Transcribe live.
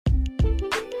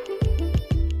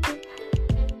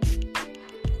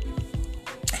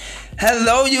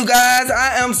Hello, you guys.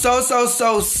 I am so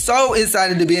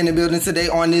excited to be in the building today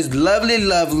on this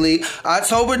lovely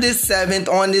October the 7th,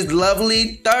 on this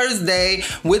lovely Thursday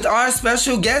with our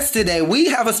special guest today. We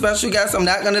have a special guest. I'm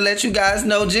not going to let you guys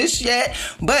know just yet,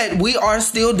 but we are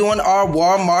still doing our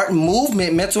Walmart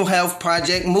movement, mental health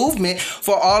project movement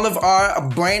for all of our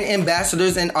brand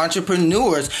ambassadors and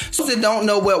entrepreneurs. So if you don't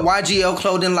know what YGL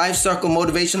Clothing Life Circle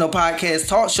Motivational Podcast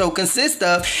Talk Show consists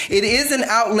of, it is an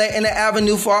outlet and an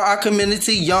avenue for our community,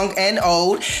 young and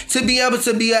old, to be able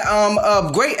to be a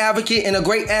great advocate and a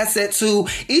great asset to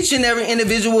each and every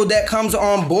individual that comes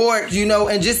on board, you know,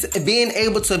 and just being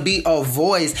able to be a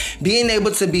voice, being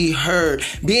able to be heard,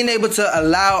 being able to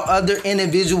allow other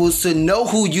individuals to know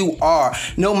who you are,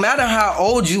 no matter how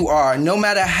old you are, no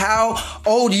matter how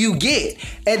old you get.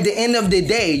 At the end of the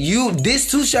day,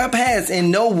 this too shall pass, and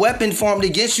no weapon formed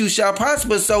against you shall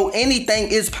prosper. So anything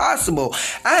is possible.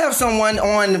 I have someone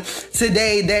on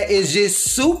today that is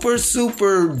just super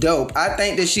dope. I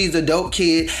think that she's a dope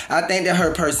kid. I think that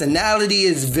her personality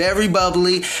is very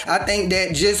bubbly. I think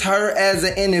that just her as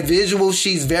an individual,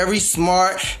 she's very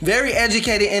smart, very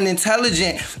educated and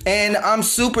intelligent. And I'm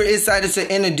super excited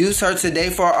to introduce her today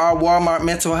for our Walmart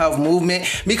mental health movement,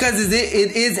 because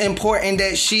it is important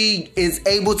that she is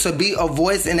able to be a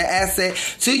voice and an asset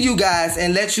to you guys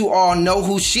and let you all know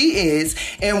who she is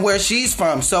and where she's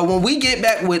from. So when we get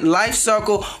back with Life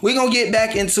Circle, we're going to get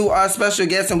back into our special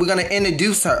guest and we're going to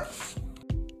introduce her.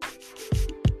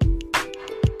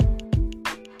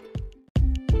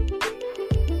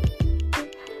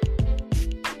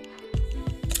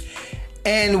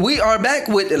 And we are back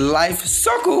with Life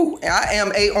Circle. I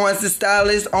am A. Owens, the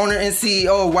stylist, owner and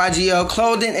CEO of YGL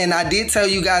Clothing. And I did tell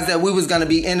you guys that we was going to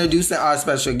be introducing our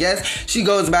special guest. She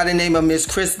goes by the name of Miss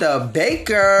Krista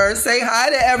Baker. Say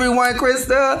hi to everyone,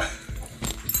 Krista.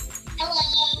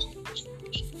 Hello.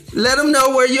 Let them know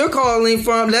where you're calling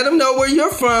from. Let them know where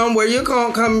you're from, where you're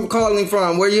calling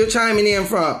from, where you're chiming in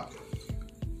from.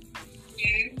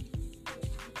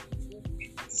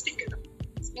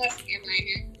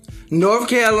 North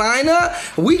Carolina?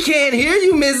 We can't hear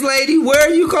you, Miss Lady. Where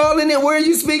are you calling it? Where are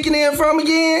you speaking in from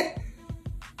again?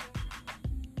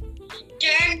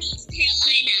 Durham, North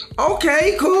Carolina.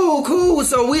 Okay, cool.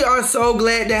 So we are so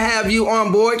glad to have you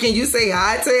on board. Can you say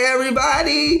hi to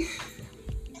everybody?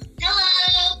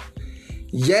 Hello.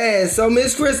 Yeah, so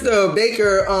Miss Krista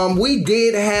Baker, we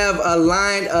did have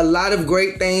aligned a lot of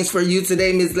great things for you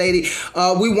today, Miss Lady.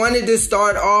 We wanted to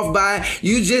start off by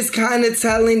you just kind of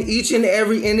telling each and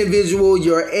every individual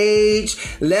your age.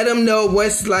 Let them know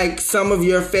what's like some of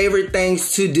your favorite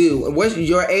things to do. What's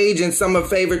your age and some of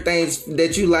favorite things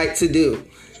that you like to do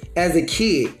as a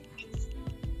kid.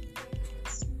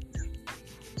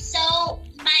 So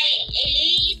my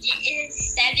age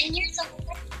is 7 years old.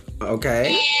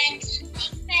 Okay. And some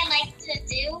things I like to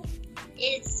do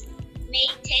is make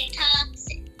TikToks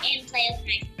and play with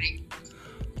my friends.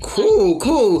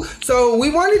 Cool. So we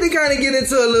wanted to kind of get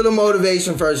into a little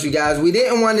motivation first, you guys. We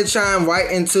didn't want to chime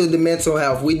right into the mental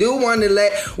health. We do want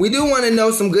to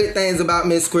know some good things about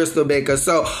Miss Krista Baker.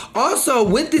 So also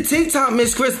with the TikTok,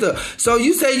 Miss Krista, so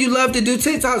you say you love to do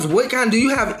TikToks. What kind? Do you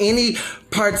have any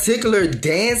particular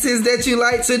dances that you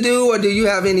like to do, or do you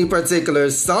have any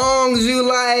particular songs you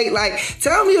like? Like,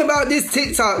 tell me about this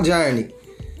TikTok journey.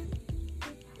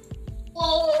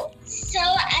 Well, so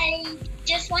I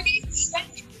just wanted to start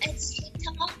a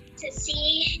TikTok to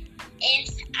see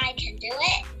if I can do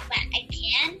it, but I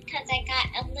can because I got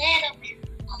a little bit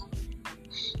wrong.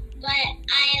 But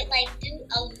I do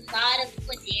a lot of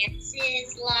good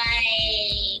dances,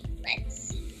 let's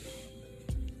see,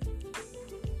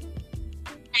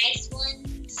 nice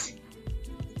ones.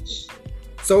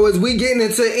 So is we getting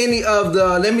into any of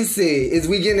the, let me see, is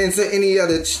we getting into any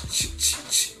other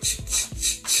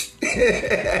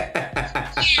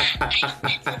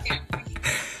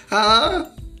Huh?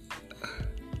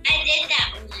 I did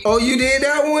that one. Oh, you did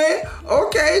that one?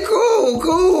 Okay,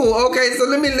 cool. Okay, so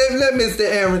let Mr.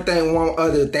 Aaron think one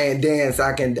other dance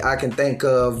I can think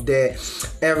of that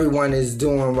everyone is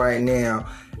doing right now.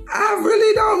 I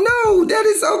really don't know. That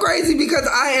is so crazy because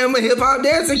I am a hip hop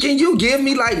dancer. Can you give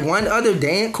me like one other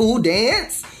cool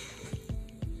dance?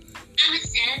 I'm a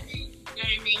 7. My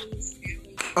name is Ellie.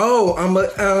 Oh, I'm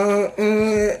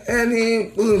Annie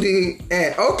Booty.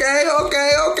 Okay.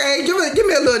 Give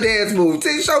me a little dance move.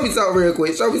 Show me something real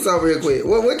quick.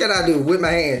 What can I do with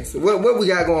my hands? What we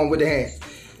got going with the hands?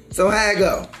 So how it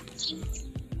go?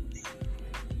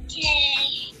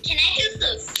 Can I do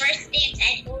the first dance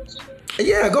I told you?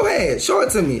 Yeah, go ahead. Show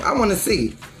it to me. I want to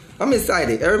see. I'm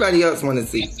excited. Everybody else want to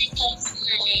see. It goes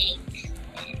like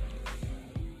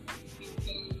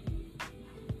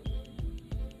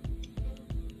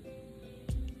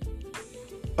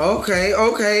Okay.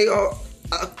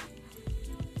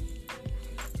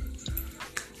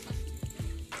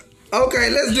 Okay,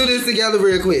 let's do this together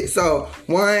real quick. So,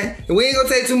 one, we ain't gonna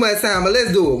take too much time, but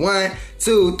let's do it. 1,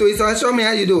 2, 3. So, show me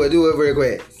how you do it. Do it real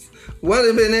quick. What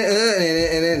a minute.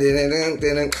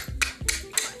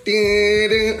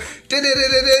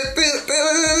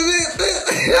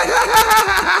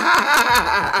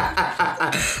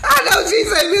 I know she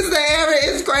said Mr. Aaron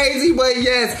is crazy, but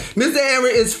yes, Mr.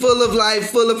 Aaron is full of life,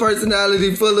 full of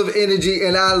personality, full of energy,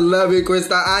 and I love it,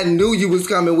 Krista. I knew you was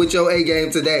coming with your A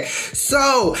game today.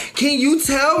 So, can you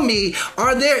tell me,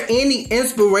 are there any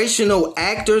inspirational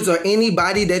actors or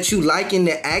anybody that you like in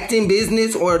the acting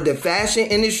business or the fashion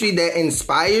industry that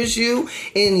inspires you?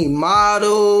 Any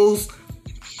models?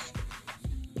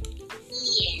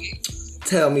 Yeah.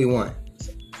 Tell me one.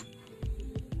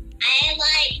 I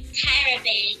like Tyra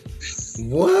Banks.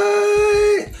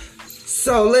 What?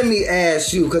 So let me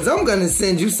ask you, because I'm going to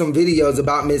send you some videos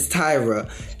about Miss Tyra.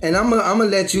 And I'm gonna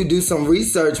let you do some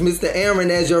research. Mr.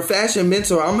 Aaron, as your fashion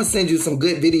mentor, I'm going to send you some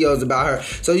good videos about her.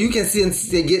 So you can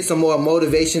get some more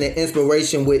motivation and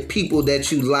inspiration with people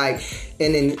that you like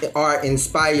and are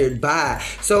inspired by.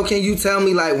 So can you tell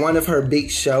me like one of her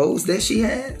big shows that she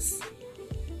has?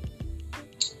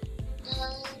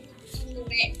 On the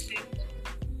red carpet.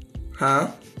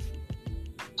 Huh?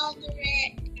 On the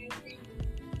red carpet.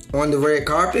 On the red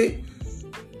carpet?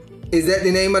 Is that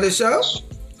the name of the show?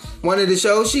 One of the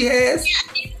shows she has? Yeah,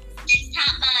 Next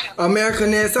Top Model.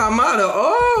 American Next Top Model.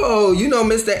 Oh, you know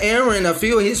Mr. Aaron, a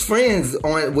few of his friends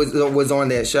was on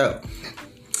that show.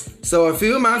 So a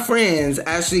few of my friends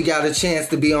actually got a chance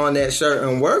to be on that show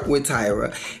and work with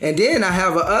Tyra. And then I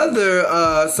have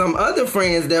some other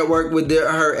friends that work with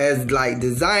her as like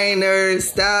designers,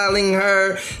 styling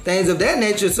her, things of that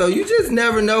nature. So you just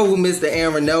never know who Mr.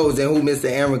 Aaron knows and who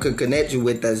Mr. Aaron could connect you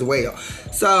with as well.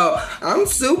 So I'm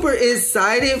super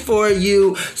excited for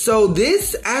you. So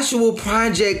this actual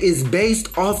project is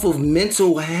based off of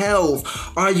mental health.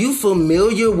 Are you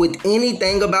familiar with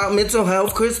anything about mental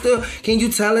health, Krista? Can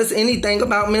you tell us anything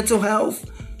about mental health?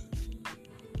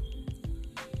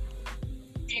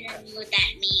 I don't know what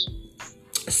that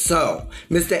means. So,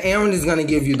 Mr. Aaron is going to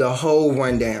give you the whole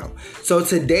rundown. So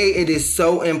today it is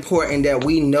so important that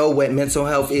we know what mental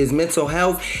health is. Mental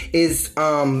health is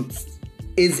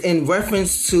in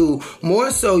reference to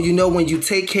more so, when you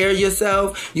take care of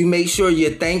yourself, you make sure you're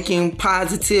thinking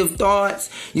positive thoughts,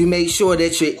 you make sure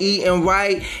that you're eating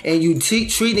right, and you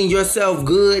treating yourself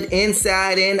good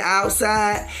inside and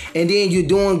outside, and then you're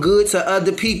doing good to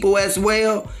other people as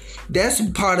well. That's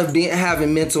part of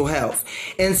having mental health.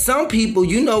 And some people,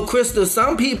 Crystal,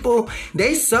 some people,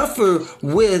 they suffer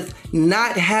with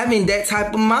not having that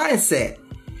type of mindset.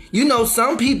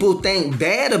 Some people think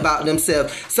bad about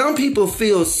themselves. Some people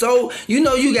feel so,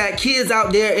 you got kids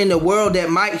out there in the world that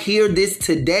might hear this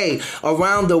today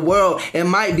around the world and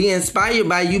might be inspired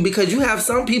by you, because you have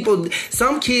some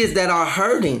kids that are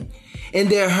hurting. And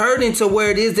they're hurting to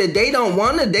where it is that they don't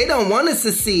want to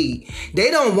succeed. They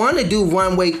don't want to do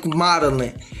runway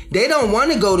modeling. They don't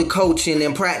want to go to coaching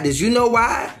and practice. You know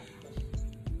why?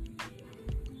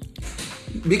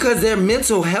 Because their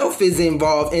mental health is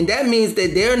involved, and that means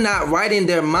that they're not right in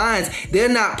their minds. They're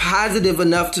not positive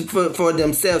enough for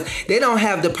themselves. They don't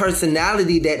have the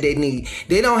personality that they need.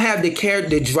 They don't have the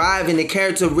drive and the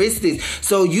characteristics.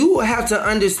 So you have to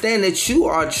understand that you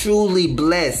are truly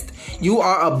blessed. You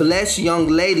are a blessed young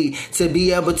lady to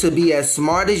be able to be as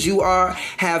smart as you are,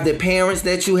 have the parents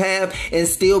that you have, and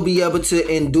still be able to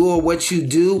endure what you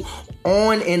do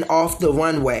on and off the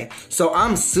runway. So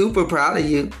I'm super proud of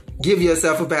you. Give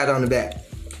yourself a pat on the back.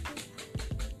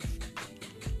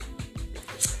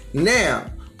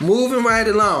 Now, moving right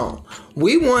along.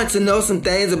 We want to know some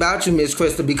things about you, Miss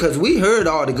Krista, because we heard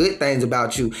all the good things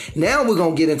about you. Now we're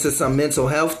going to get into some mental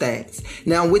health things.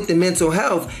 Now, with the mental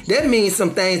health, that means some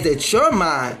things that your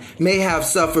mind may have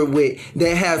suffered with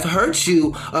that has hurt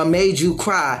you or made you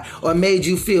cry or made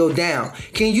you feel down.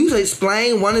 Can you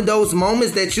explain one of those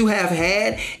moments that you have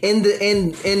had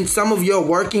in some of your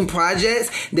working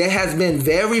projects that has been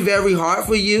very, very hard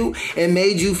for you and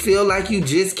made you feel like you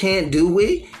just can't do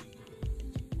it?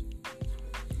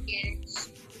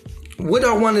 What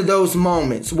are one of those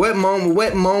moments? What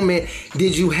moment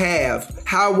did you have?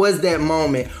 How was that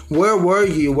moment? Where were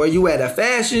you? Were you at a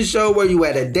fashion show? Were you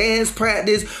at a dance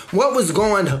practice? What was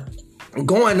going on?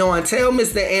 Tell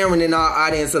Mr. Aaron and our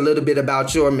audience a little bit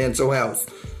about your mental health.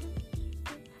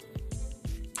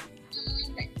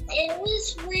 It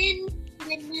was when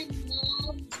my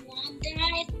mom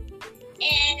died,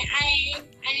 and I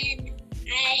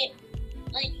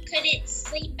couldn't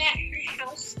sleep at her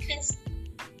house because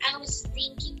I was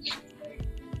thinking of her.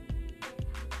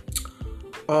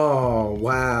 Oh,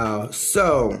 wow.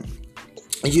 So,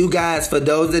 you guys, for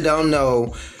those that don't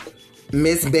know,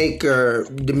 Miss Baker,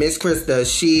 Miss Krista,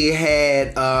 she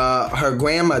had her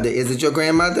grandmother. Is it your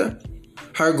grandmother?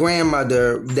 Her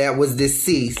grandmother that was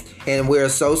deceased. And we're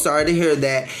so sorry to hear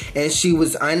that. And she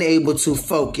was unable to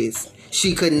focus.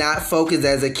 She could not focus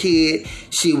as a kid.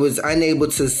 She was unable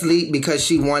to sleep because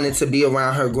she wanted to be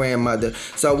around her grandmother.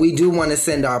 So we do want to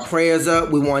send our prayers up.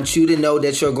 We want you to know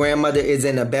that your grandmother is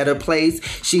in a better place.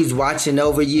 She's watching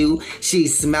over you.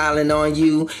 She's smiling on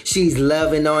you. She's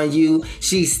loving on you.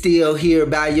 She's still here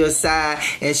by your side.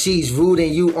 And she's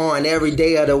rooting you on every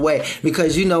day of the way.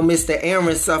 Because you know Mr.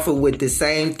 Aaron suffered with the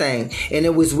same thing. And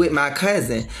it was with my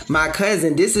cousin. My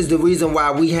cousin, this is the reason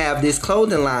why we have this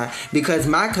clothing line. Because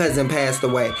my cousin passed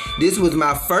away. This was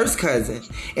my first cousin,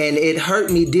 and it hurt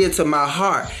me dear to my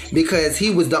heart because he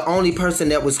was the only person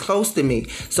that was close to me.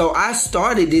 So I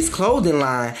started this clothing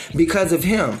line because of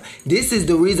him. This is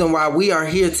the reason why we are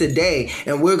here today,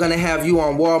 and we're going to have you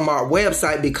on Walmart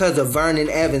website because of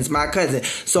Vernon Evans, my cousin.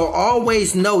 So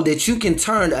always know that you can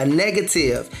turn a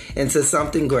negative into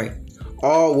something great.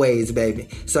 Always, baby.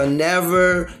 So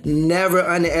never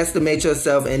underestimate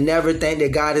yourself and never think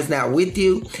that God is not with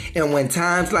you. And when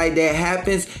times like that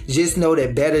happens, just know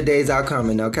that better days are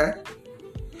coming, okay?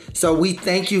 So we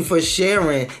thank you for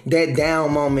sharing that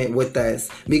down moment with us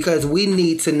because we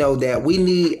need to know that. We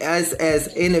need, us as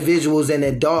individuals and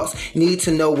adults, need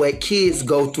to know what kids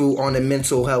go through on a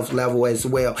mental health level as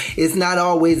well. It's not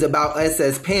always about us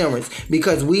as parents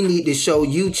because we need to show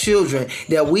you children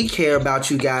that we care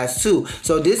about you guys too.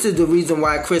 So this is the reason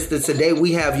why, Krista, today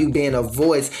we have you being a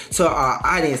voice to our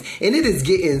audience. And it is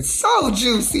getting so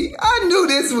juicy. I knew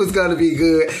this was going to be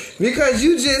good because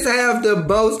you just have the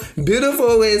most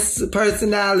beautiful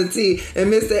personality,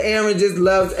 and Mr. Aaron just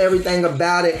loves everything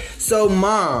about it. So,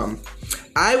 Mom,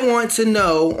 I want to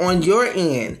know on your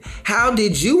end, how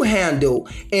did you handle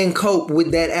and cope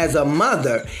with that as a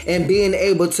mother and being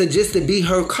able to just to be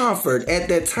her comfort at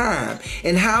that time?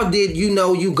 And how did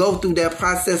you go through that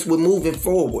process with moving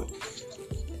forward?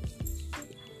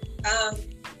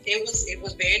 It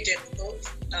was very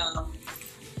difficult.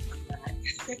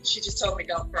 She just told me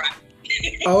don't cry.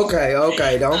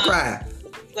 Okay, don't cry.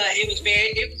 But it was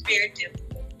very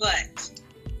difficult. But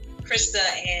Krista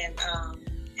and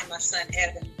my son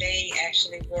Evan, they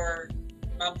actually were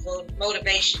my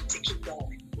motivation to keep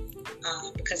going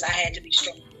because I had to be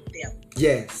strong with them.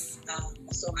 Yes.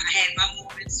 So I had my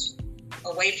moments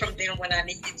away from them when I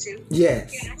needed to.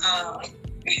 Yes.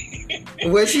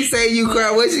 What'd she say? You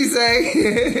cry? What'd she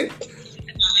say?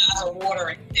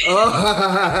 Watering.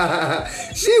 Oh,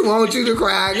 she wants you to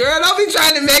cry, girl. Don't be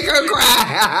trying to make her cry.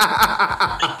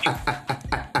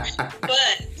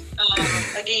 But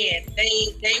again,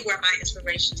 they were my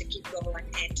inspiration to keep going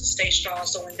and to stay strong.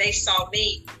 So when they saw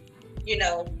me,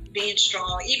 being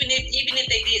strong, even if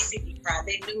they did see me cry,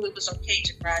 they knew it was okay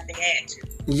to cry if they had to.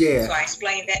 Yeah. So I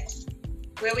explained that.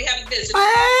 Well, we have a visitor. Hey!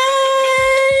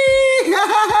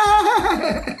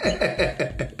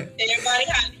 Everybody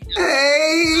happy.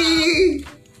 Hey!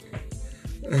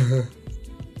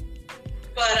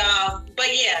 But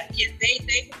yeah, they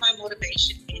were my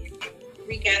motivation, and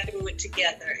we got through it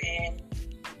together. And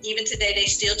even today, they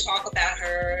still talk about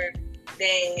her.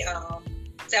 They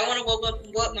say, I wonder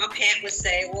what my Pat would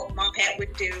say, what my Pat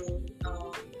would do.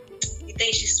 You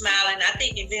think she's smiling? I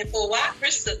think, and then for a while,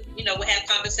 Krista, would have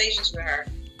conversations with her,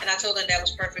 and I told her that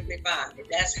was perfectly fine. If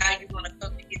that's how you want to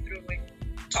come to get through it,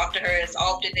 talk to her as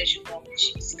often as you want, and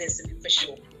she's listening for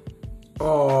sure.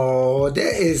 Oh,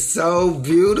 that is so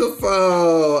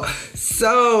beautiful.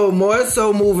 So, more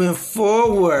so moving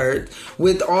forward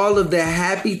with all of the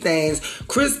happy things.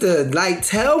 Krista,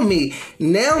 tell me,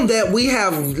 now that we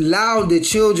have allowed the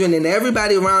children and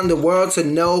everybody around the world to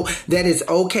know that it's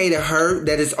okay to hurt,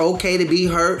 that it's okay to be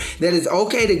hurt, that it's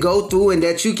okay to go through and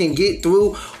that you can get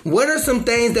through, what are some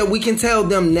things that we can tell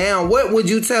them now? What would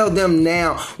you tell them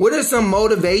now? What are some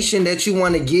motivation that you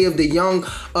want to give the young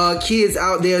kids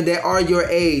out there that are your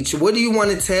age? What do you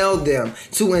want to tell them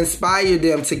to inspire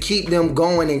them, to keep them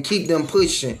going and keep them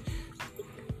pushing?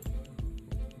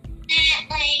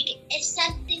 That, if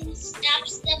something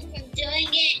stops them from doing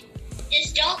it,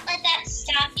 just don't let that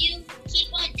stop you.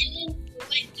 Keep on doing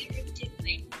what you're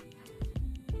doing.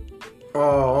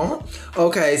 Oh,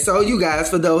 okay. So you guys,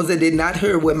 for those that did not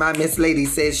hear what my Miss Lady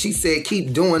said, she said,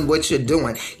 keep doing what you're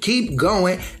doing. Keep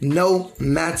going no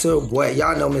matter what.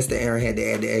 Y'all know Mr. Aaron had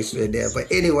to add the extra there.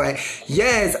 But anyway,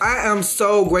 yes, I am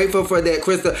so grateful for that,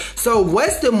 Krista. So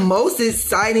what's the most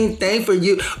exciting thing for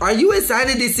you? Are you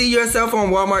excited to see yourself on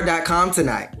Walmart.com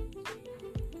tonight?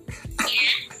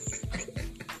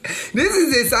 This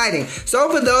is exciting.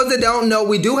 So for those that don't know,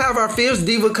 we do have our Fierce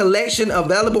Diva collection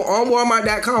available on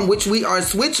Walmart.com, which we are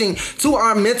switching to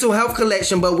our mental health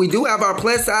collection, but we do have our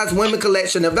plus size women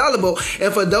collection available.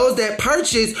 And for those that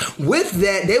purchase with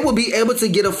that, they will be able to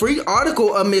get a free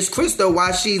article of Miss Krista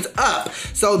while she's up.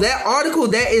 So that article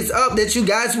that is up that you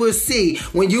guys will see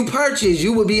when you purchase,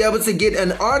 you will be able to get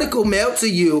an article mailed to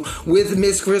you with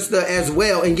Miss Krista as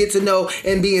well and get to know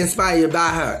and be inspired by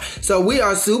her. So we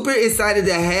are super excited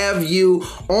to have you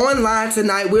online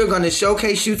tonight. We're going to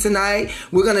showcase you tonight.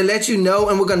 We're going to let you know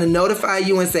and we're going to notify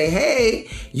you and say, hey,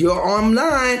 you're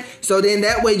online. So then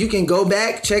that way you can go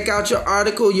back, check out your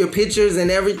article, your pictures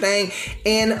and everything.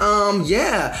 And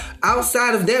yeah,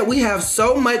 outside of that, we have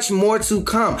so much more to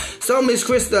come. So Miss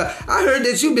Krista, I heard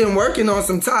that you've been working on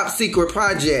some top secret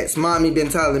projects. Mommy been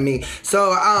telling me.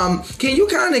 So can you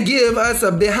kind of give us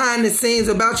a behind the scenes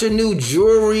about your new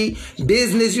jewelry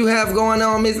business you have going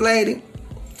on, Miss Lady?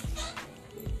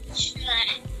 Sure.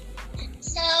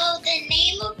 So the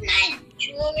name of my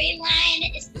jewelry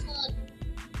line is called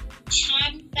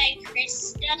Charmed by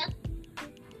Krista,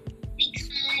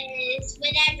 because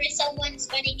whenever someone's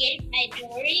going to get my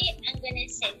jewelry, I'm going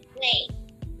to say, wait,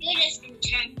 you just been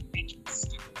charmed by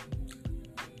Krista.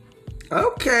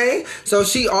 Okay, so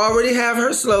she already have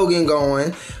her slogan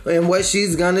going and what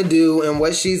she's gonna do and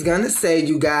what she's gonna say,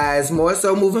 you guys. More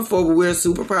so moving forward, we're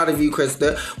super proud of you,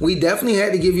 Krista. We definitely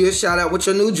had to give you a shout out with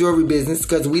your new jewelry business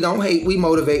because we don't hate, we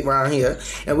motivate around here.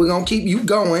 And we're gonna keep you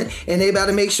going and they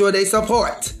better make sure they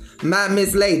support my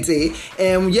Miss Lady.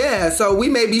 And yeah, so we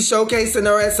may be showcasing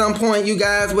her at some point, you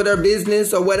guys, with her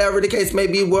business or whatever the case may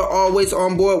be. We're always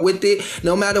on board with it,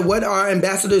 no matter what our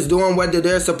ambassadors doing, whether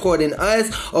they're supporting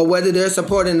us or whether they're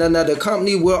supporting another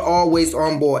company, we're always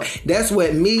on board. That's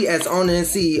what me as owner and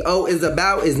CEO is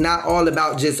about. It's not all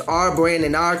about just our brand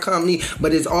and our company,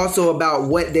 but it's also about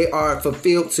what they are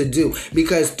fulfilled to do,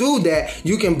 because through that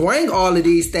you can bring all of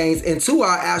these things into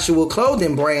our actual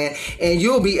clothing brand and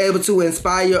you'll be able to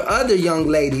inspire other young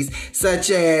ladies, such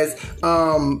as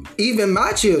even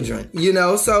my children, you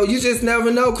know. So you just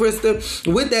never know, Krista.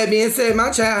 With that being said,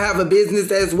 my child have a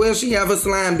business as well. She have a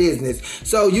slime business.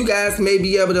 So you guys may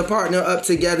be able to partner up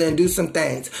together and do some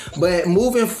things. But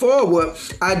moving forward,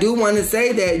 I do want to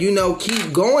say that, you know,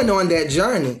 keep going on that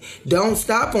journey. Don't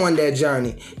stop on that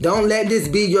journey. Don't let this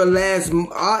be your last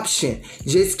option.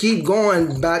 Just keep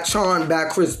going by Charmed by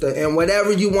Krista. And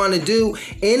whatever you want to do,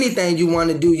 anything you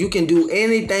want to do, you can do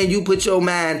anything you put your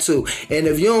mind to. And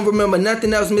if you don't remember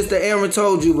nothing else Mr. Aaron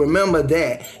told you, remember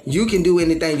that you can do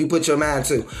anything you put your mind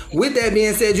to. With that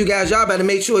being said, you guys, y'all better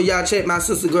make sure y'all check my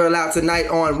sister girl out tonight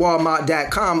on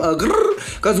Walmart.com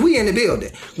because we in the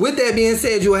building. With that being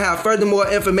said, you'll have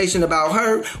furthermore information about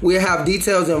her. We'll have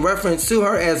details in reference to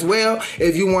her as well.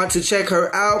 If you want to check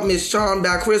her out, Miss Charmed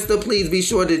by Krista, please be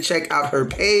sure to check out her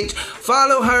page.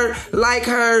 Follow her, like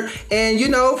her, and, you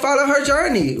know, follow her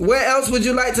journey. Where else would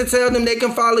you like to tell them they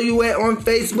can follow you at on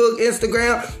Facebook,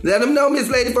 Instagram? Let them know, Miss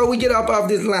Lady, before we get off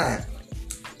this line.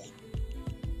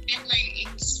 I'm on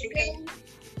Instagram.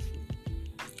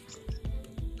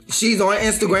 She's on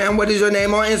Instagram. What is your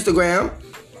name on Instagram?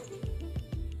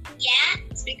 Yeah.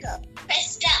 Speak up.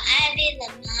 Krista Ivy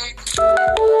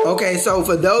Lamont. Okay, so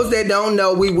for those that don't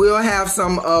know, we will have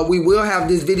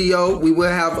this video. We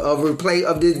will have a replay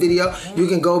of this video. You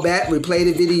can go back, replay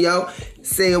the video.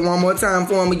 Say it one more time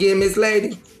for him again, Miss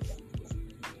Lady.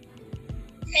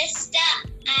 Krista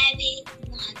Ivy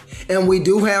Lamont. And we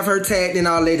do have her tagged in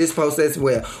our latest post as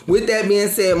well. With that being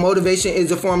said, motivation is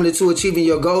the formula to achieving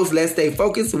your goals. Let's stay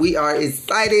focused. We are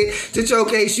excited to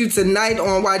showcase you tonight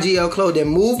on YGL Clothing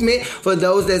Movement. For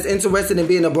those that's interested in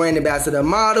being a brand ambassador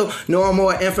model, knowing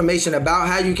more information about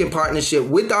how you can partnership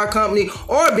with our company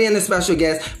or being a special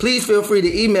guest, please feel free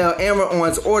to email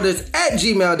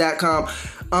AmronOnsOrders@gmail.com.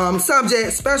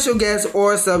 Subject, special guest,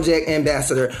 or subject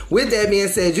ambassador. With that being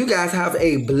said, you guys have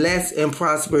a blessed and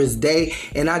prosperous day.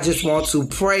 And I just want to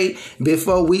pray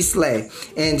before we slay.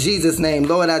 In Jesus' name,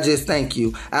 Lord, I just thank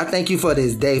you. I thank you for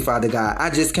this day, Father God. I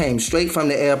just came straight from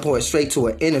the airport, straight to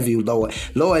an interview, Lord.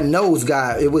 Lord knows,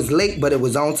 God, it was late, but it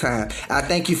was on time. I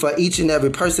thank you for each and every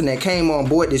person that came on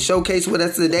board to showcase with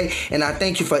us today. And I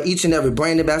thank you for each and every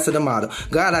brand ambassador model.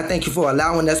 God, I thank you for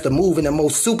allowing us to move in the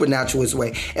most supernaturalist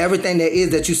way. Everything that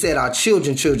is that you said our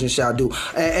children shall do.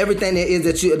 Everything that is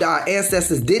that our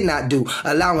ancestors did not do,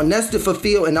 allowing us to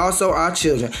fulfill, and also our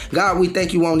children. God, we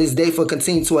thank you on this day for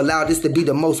continuing to allow this to be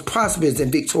the most prosperous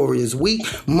and victorious week,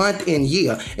 month, and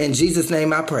year. In Jesus'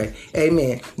 name I pray.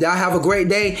 Amen. Y'all have a great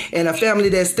day, and a family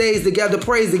that stays together,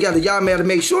 prays together. Y'all better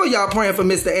make sure y'all praying for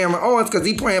Mr. Aaron Owens because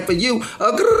he praying for you.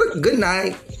 Good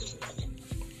night.